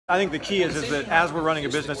I think the key is that as we're running a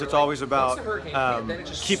business, it's always about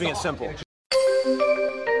keeping it simple.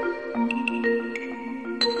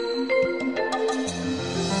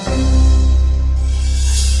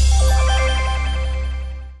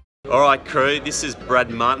 All right, crew, this is Brad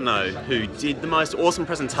Martineau, who did the most awesome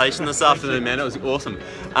presentation this afternoon, man. It was awesome.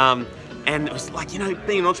 And it was like, you know,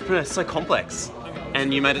 being an entrepreneur is so complex,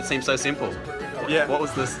 and you made it seem so simple. Yeah. What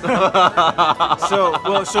was this?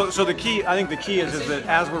 So the key, I think the key is that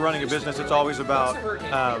as we're running a business, it's always about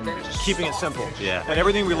keeping it simple. Yeah. And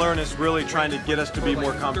everything we learn is really trying to get us to be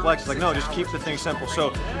more complex. It's like, no, just keep the thing simple. So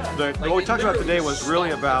what we talked about today was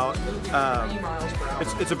really about,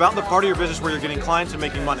 it's about the part of your business where you're getting clients and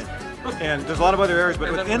making money. And there's a lot of other areas,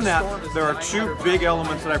 but within that, there are two big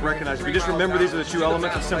elements that I've recognized. If you just remember these are the two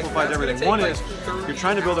elements, it simplifies everything. One is you're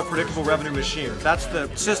trying to build a predictable revenue machine. That's the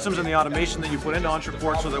systems and the automation that you put into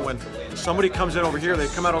Entreport so that when somebody comes in over here, they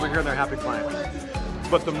come out over here and they're a happy client.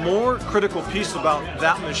 But the more critical piece about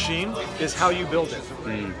that machine is how you build it,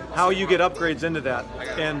 how you get upgrades into that,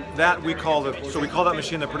 and that we call that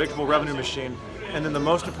machine the predictable revenue machine. And then the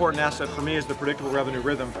most important asset for me is the predictable revenue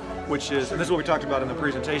rhythm, which is, and this is what we talked about in the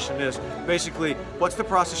presentation, is basically what's the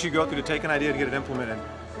process you go through to take an idea and get it implemented,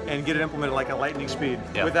 and get it implemented like a lightning speed,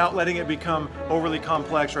 without letting it become overly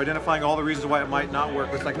complex or identifying all the reasons why it might not work.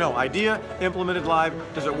 It's like, no, idea, implemented live,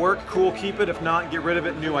 does it work? Cool, keep it. If not, get rid of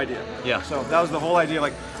it, new idea. Yeah. So that was the whole idea,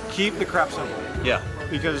 like keep the crap simple. Yeah.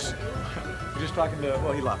 Because we're just talking to,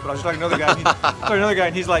 well, he laughed, but I was talking to another guy,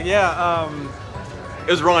 and he's like, yeah, it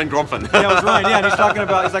was Ryan Gromfin. Yeah, it was Ryan. Yeah, and he's talking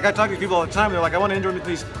about. He's like, I talk to people all the time. They're like, I want to implement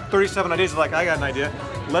these 37 ideas. He's like, I got an idea.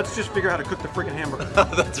 Let's just figure out how to cook the freaking hamburger.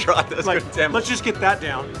 That's right. That's like, good. let's just get that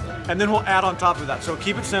down, and then we'll add on top of that. So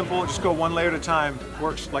keep it simple. Just go one layer at a time.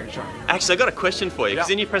 Works like a charm. Actually, I got a question for you because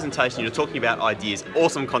in your presentation, you're talking about ideas,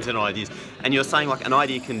 awesome content on ideas, and you're saying like an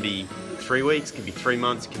idea can be 3 weeks, can be 3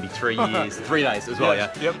 months, can be 3 years, 3 days as well.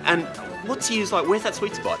 Yes. Yeah. Yep. And what's used like? Where's that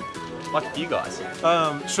sweet spot? Like for you guys?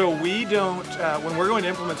 So we don't, when we're going to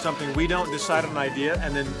implement something, we don't decide on an idea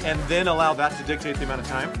and then allow that to dictate the amount of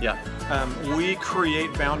time. Yeah. We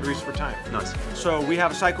create boundaries for time. Nice. So we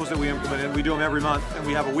have cycles that we implement in. We do them every month, and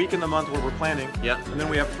we have a week in the month where we're planning. Yeah. And then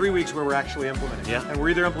we have 3 weeks where we're actually implementing. Yeah. And we're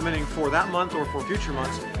either implementing for that month or for future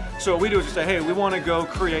months. So what we do is just say, hey, we want to go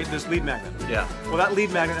create this lead magnet. Yeah. Well, that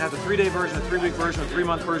lead magnet has a 3-day version, a 3-week version, a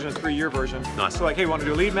 3-month version, a 3-year version. Nice. So like, hey, we want to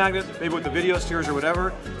do a lead magnet, maybe with the video steers or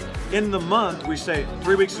whatever. In the month, we say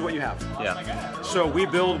 3 weeks is what you have. Yeah. So we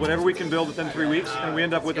build whatever we can build within 3 weeks, and we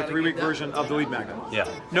end up with a 3-week version of the lead magnet. Yeah.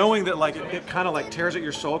 Knowing that like it kind of like tears at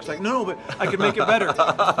your soul. It's like, no, but I could make it better.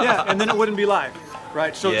 Yeah, and then it wouldn't be live,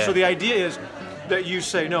 right? So the idea is that you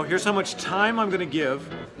say, no, here's how much time I'm going to give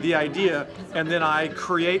the idea, and then I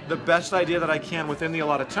create the best idea that I can within the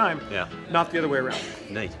allotted time. Yeah. Not the other way around.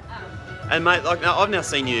 Neat. And mate, like I've now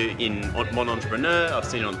seen you in Modern Entrepreneur. I've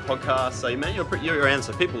seen you on the podcast. So man, you're around,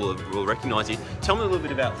 so people will recognise you. Tell me a little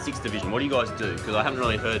bit about 6th Division. What do you guys do? Because I haven't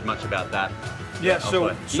really heard much about that. Yeah.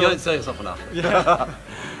 So you don't say yourself enough. Yeah.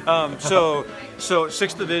 So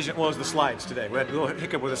 6th Division, well, it was the slides today. We had a little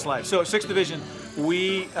hiccup with the slides. So 6th Division,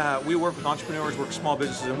 we work with entrepreneurs, work with small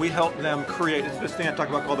businesses, and we help them create this thing I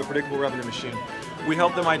talked about called the predictable revenue machine. We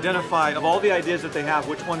help them identify, of all the ideas that they have,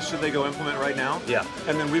 which ones should they go implement right now. Yeah.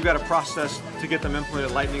 And then we've got a process to get them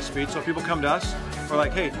implemented at lightning speed. So if people come to us, we're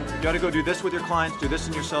like, hey, you got to go do this with your clients, do this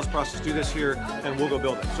in your sales process, do this here, and we'll go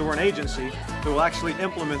build it. So we're an agency that will actually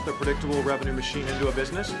implement the predictable revenue machine into a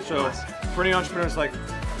business. So for any entrepreneurs like,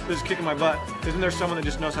 this is kicking my butt, isn't there someone that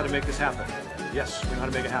just knows how to make this happen? Yes, we know how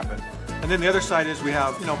to make it happen. And then the other side is we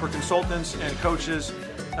have, for consultants and coaches,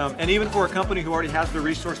 and even for a company who already has the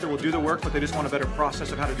resource that will do the work, but they just want a better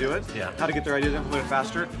process of how to do it, how to get their ideas implemented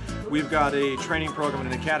faster, we've got a training program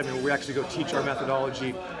and an academy where we actually go teach our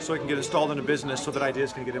methodology so it can get installed in a business so that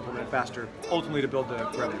ideas can get implemented faster, ultimately to build the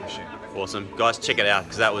revenue machine. Awesome. Guys, check it out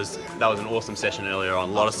because that was an awesome session earlier on.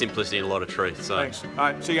 A lot of simplicity and a lot of truth. So. Thanks. All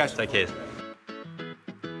right, see you guys. Take care.